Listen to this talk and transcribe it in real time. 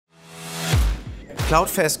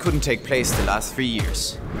CloudFest couldn't take place the last 3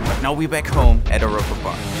 years, but now we're back home at Europa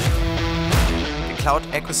Bar. The cloud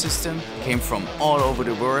ecosystem came from all over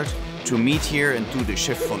the world to meet here and do the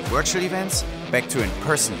shift from virtual events back to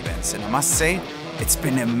in-person events, and I must say, it's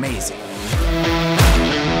been amazing.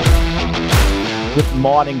 Good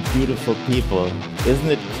morning, beautiful people. Isn't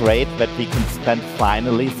it great that we can spend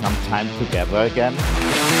finally some time together again?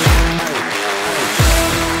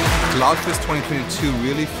 CloudFest 2022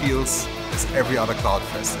 really feels as every other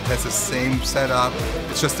CloudFest. It has the same setup.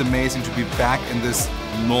 It's just amazing to be back in this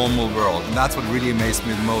normal world. And that's what really amazed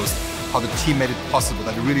me the most, how the team made it possible,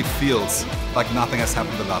 that it really feels like nothing has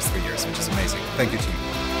happened the last 3 years, which is amazing. Thank you, team.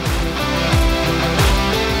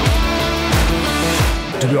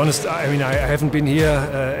 To be honest, I mean, I haven't been here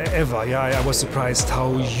ever. Yeah, I was surprised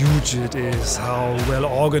how huge it is, how well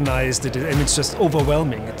organized it is. I mean, it's just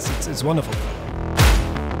overwhelming. It's wonderful.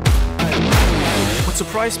 What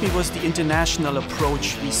surprised me was the international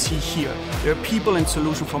approach we see here. There are people and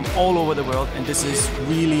solutions from all over the world, and this is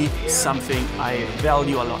really something I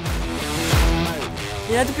value a lot.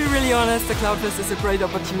 Yeah, to be really honest, the CloudFest is a great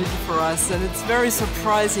opportunity for us, and it's very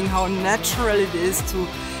surprising how natural it is to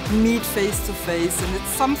meet face to face, and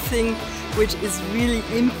it's something which is really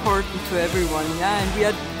important to everyone. Yeah,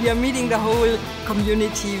 and we are meeting the whole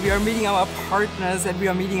community, we are meeting our partners, and we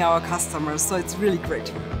are meeting our customers. So it's really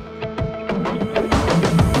great.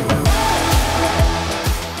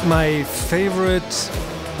 My favorite,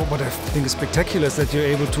 what I think is spectacular, is that you're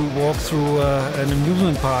able to walk through an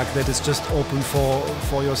amusement park that is just open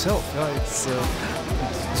for yourself. Yeah,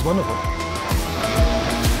 it's wonderful.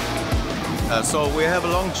 So we have a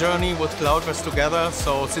long journey with CloudFest together.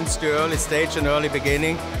 So since the early stage and early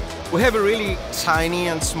beginning, we have a really tiny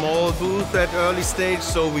and small booth at early stage,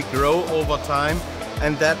 so we grow over time.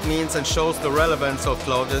 And that means and shows the relevance of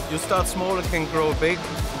CloudFest. You start small and can grow big,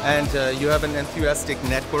 and you have an enthusiastic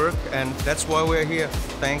network, and that's why we're here.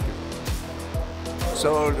 Thank you.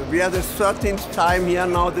 So we are the 13th time here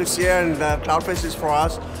now this year, and CloudFest is for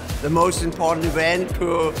us the most important event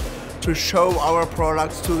to show our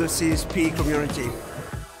products to the CSP community.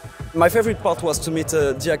 My favorite part was to meet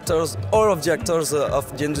the actors, all of the actors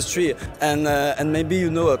of the industry, and maybe,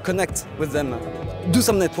 connect with them, do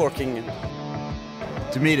some networking.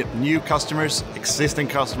 To meet new customers,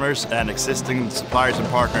 and existing suppliers and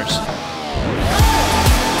partners.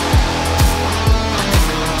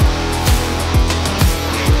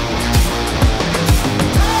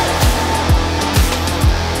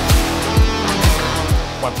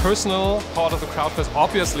 My personal part of the CloudFest,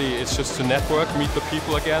 obviously, it's just to network, meet the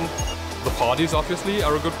people again. The parties, obviously,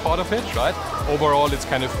 are a good part of it, right? Overall, it's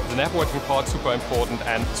kind of the networking part super important,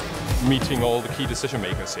 and meeting all the key decision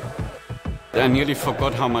makers here. I nearly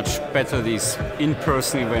forgot how much better these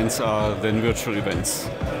in-person events are than virtual events.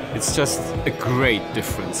 It's just a great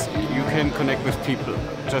difference. You can connect with people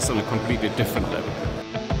just on a completely different level.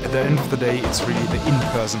 At the end of the day, it's really the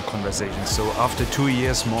in-person conversation. So after 2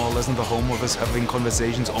 years more or less in the home office having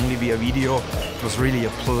conversations only via video, it was really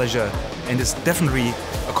a pleasure. And it's definitely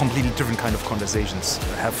a completely different kind of conversations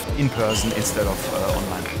to have in person instead of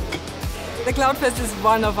online. The CloudFest is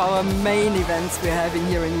one of our main events we're having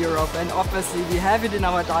here in Europe, and obviously we have it in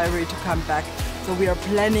our diary to come back. So we are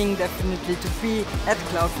planning definitely to be at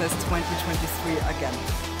CloudFest 2023 again.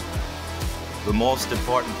 The most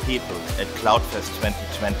important people at CloudFest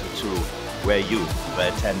 2022 were you, the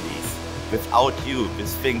attendees. Without you,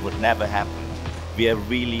 this thing would never happen. We are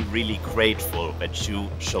really, really grateful that you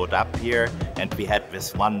showed up here and we had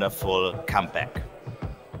this wonderful comeback.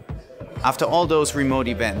 After all those remote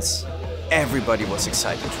events, everybody was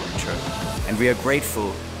excited to return. And we are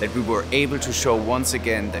grateful that we were able to show once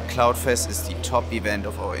again that CloudFest is the top event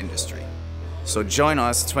of our industry. So join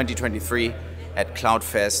us 2023 at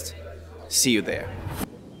CloudFest. See you there.